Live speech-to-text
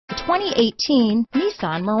The 2018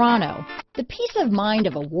 Nissan Murano. The peace of mind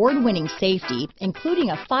of award-winning safety, including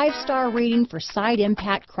a 5-star rating for side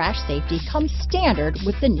impact crash safety, comes standard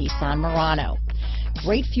with the Nissan Murano.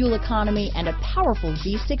 Great fuel economy and a powerful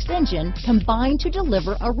V6 engine combine to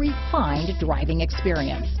deliver a refined driving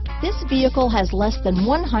experience. This vehicle has less than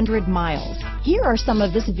 100 miles. Here are some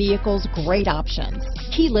of this vehicle's great options: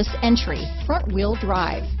 keyless entry, front-wheel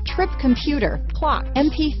drive, trip computer, clock,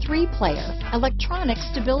 MP3 player, electronic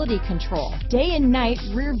stability control, day and night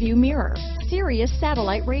rear view mirror, Sirius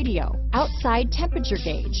satellite radio, outside temperature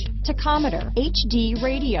gauge, tachometer, HD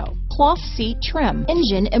radio, cloth seat trim,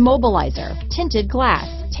 engine immobilizer, tinted glass.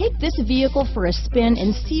 Take this vehicle for a spin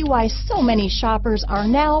and see why so many shoppers are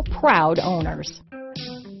now proud owners.